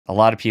A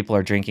lot of people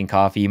are drinking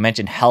coffee. You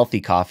mentioned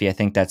healthy coffee. I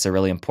think that's a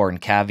really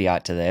important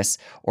caveat to this,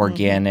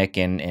 organic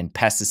and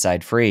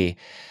pesticide free.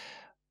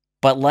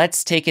 But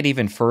let's take it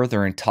even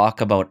further and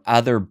talk about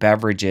other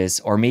beverages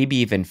or maybe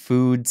even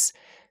foods,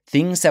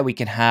 things that we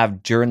can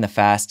have during the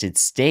fasted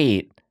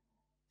state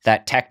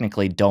that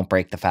technically don't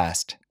break the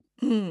fast.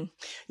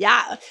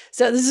 Yeah.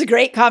 So this is a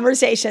great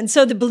conversation.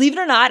 So believe it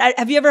or not,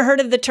 have you ever heard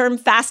of the term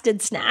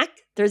fasted snack?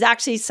 There's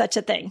actually such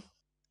a thing.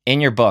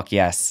 In your book,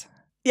 yes.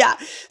 Yeah.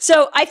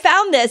 So I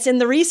found this in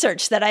the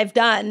research that I've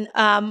done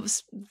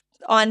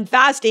on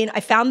fasting. I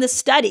found this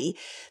study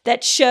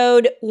that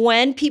showed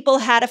when people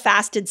had a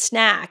fasted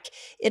snack,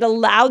 it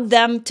allowed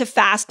them to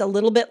fast a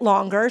little bit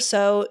longer.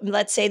 So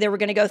let's say they were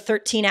going to go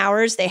 13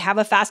 hours. They have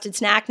a fasted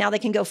snack. Now they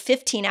can go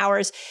 15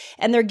 hours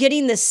and they're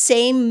getting the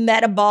same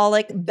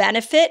metabolic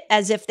benefit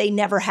as if they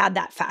never had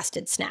that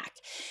fasted snack.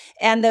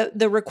 And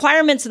the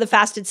requirements of the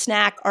fasted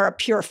snack are a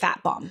pure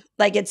fat bomb.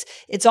 Like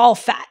it's all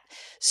fat.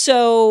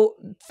 So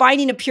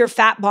finding a pure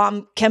fat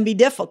bomb can be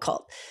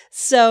difficult.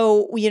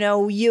 So,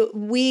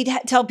 we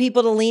tell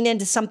people to lean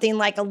into something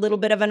like a little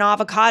bit of an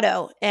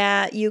avocado.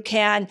 You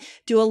can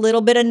do a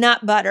little bit of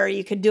nut butter.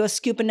 You could do a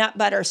scoop of nut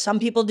butter. Some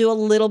people do a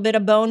little bit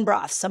of bone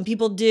broth. Some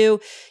people do,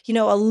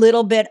 a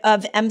little bit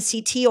of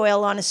MCT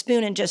oil on a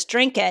spoon and just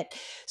drink it.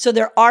 So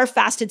there are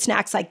fasted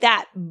snacks like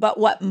that. But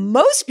what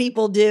most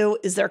people do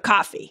is their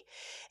coffee.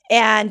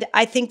 And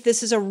I think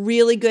this is a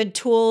really good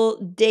tool.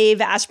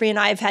 Dave Asprey and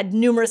I have had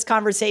numerous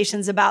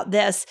conversations about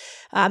this.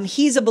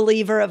 He's a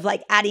believer of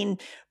like adding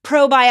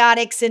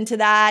probiotics into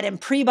that and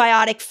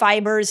prebiotic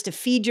fibers to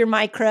feed your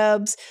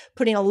microbes,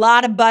 putting a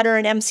lot of butter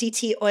and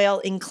MCT oil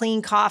in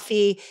clean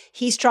coffee.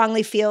 He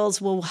strongly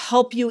feels will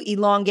help you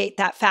elongate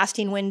that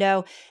fasting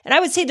window. And I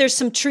would say there's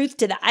some truth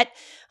to that.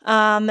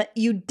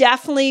 You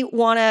definitely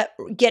want to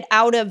get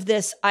out of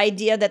this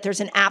idea that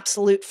there's an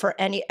absolute for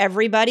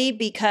everybody,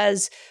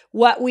 because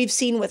what we've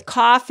seen with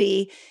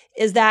coffee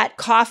is that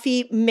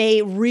coffee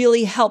may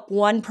really help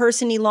one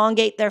person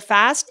elongate their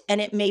fast, and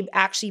it may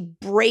actually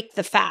break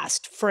the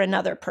fast for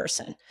another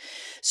person.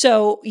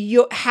 So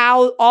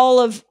how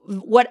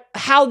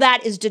that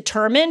is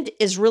determined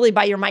is really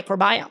by your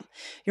microbiome.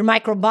 Your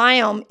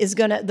microbiome is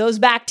those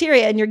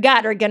bacteria in your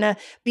gut are gonna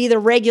be the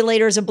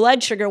regulators of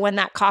blood sugar when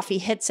that coffee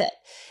hits it.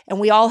 And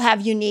we all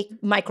have unique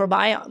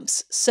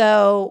microbiomes.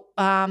 So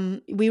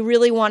we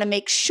really want to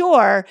make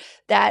sure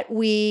that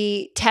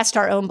we test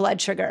our own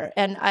blood sugar.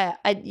 And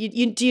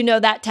do you know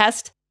that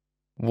test?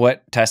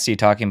 What test are you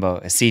talking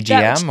about? A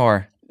CGM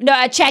or?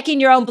 No, checking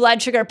your own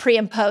blood sugar pre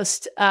and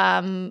post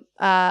coffee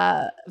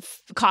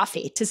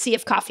to see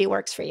if coffee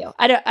works for you.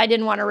 I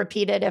didn't want to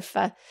repeat it if.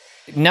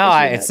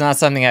 It's not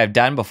something I've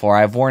done before.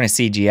 I've worn a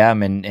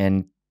CGM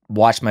and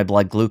watch my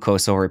blood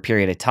glucose over a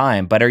period of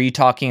time. But are you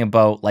talking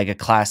about like a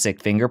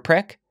classic finger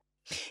prick?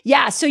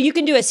 Yeah, so you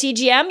can do a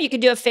CGM, you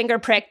can do a finger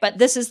prick, but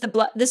this is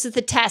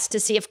the test to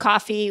see if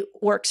coffee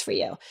works for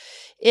you.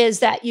 Is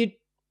that you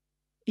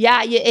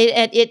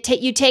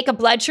take a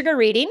blood sugar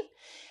reading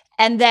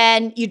and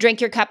then you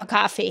drink your cup of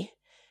coffee.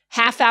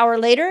 Half hour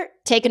later,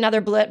 take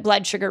another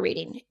blood sugar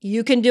reading.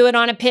 You can do it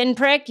on a pin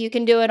prick, you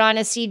can do it on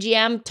a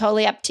CGM,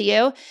 totally up to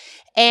you.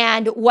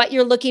 And what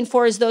you're looking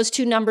for is those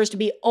two numbers to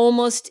be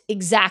almost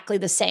exactly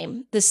the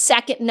same. The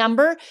second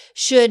number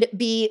should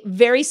be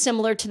very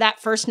similar to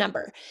that first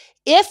number.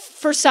 If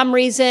for some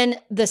reason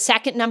the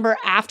second number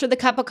after the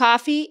cup of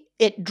coffee,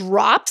 it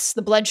drops,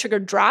 the blood sugar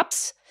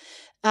drops,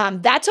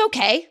 that's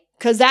okay,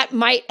 because that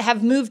might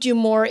have moved you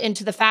more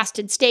into the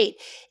fasted state.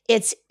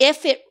 It's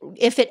if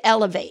it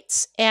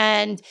elevates.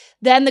 And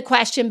then the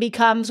question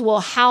becomes, well,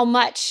 how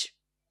much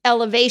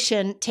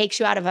elevation takes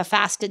you out of a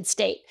fasted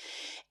state?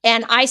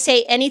 And I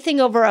say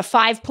anything over a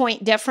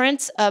 5-point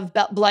difference of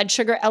blood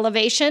sugar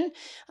elevation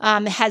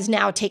has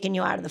now taken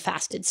you out of the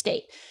fasted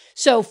state.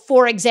 So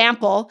for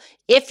example,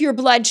 if your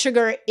blood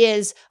sugar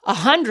is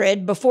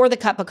 100 before the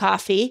cup of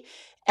coffee,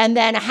 and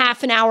then a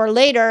half an hour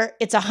later,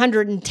 it's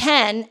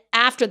 110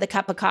 after the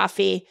cup of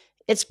coffee,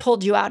 it's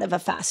pulled you out of a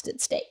fasted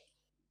state.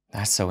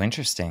 That's so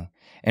interesting.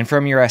 And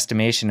from your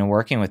estimation and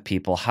working with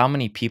people, how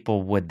many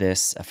people would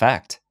this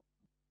affect?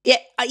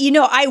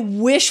 I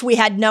wish we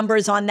had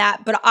numbers on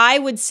that, but I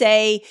would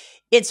say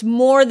it's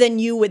more than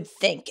you would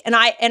think. And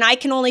I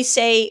can only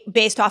say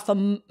based off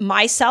of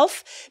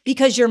myself,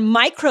 because your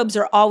microbes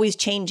are always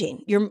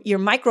changing. Your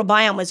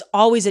microbiome is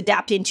always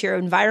adapting to your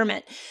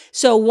environment.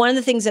 So one of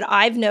the things that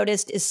I've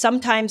noticed is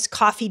sometimes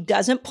coffee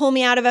doesn't pull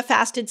me out of a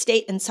fasted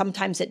state and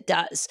sometimes it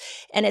does.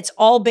 And it's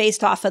all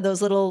based off of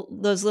those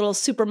little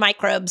super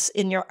microbes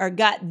in our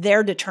gut.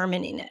 They're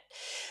determining it.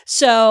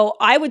 So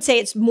I would say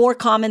it's more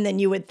common than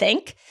you would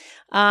think.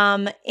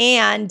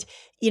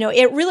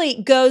 It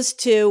really goes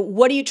to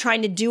what are you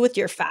trying to do with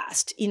your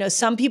fast?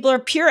 Some people are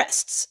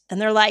purists and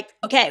they're like,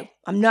 okay,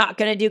 I'm not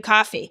going to do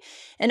coffee.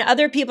 And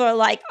other people are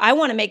like, I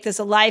want to make this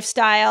a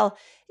lifestyle.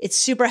 It's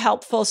super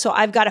helpful. So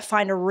I've got to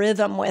find a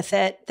rhythm with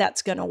it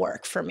that's going to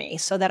work for me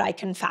so that I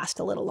can fast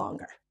a little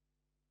longer.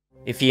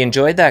 If you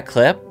enjoyed that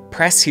clip,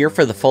 press here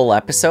for the full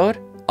episode.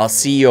 I'll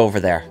see you over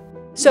there.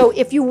 So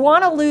if you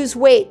want to lose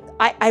weight,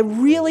 I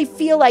really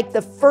feel like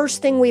the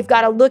first thing we've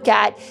got to look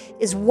at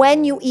is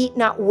when you eat,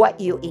 not what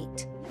you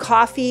eat.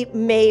 Coffee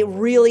may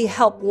really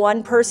help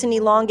one person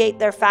elongate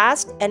their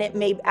fast, and it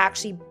may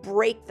actually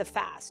break the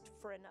fast.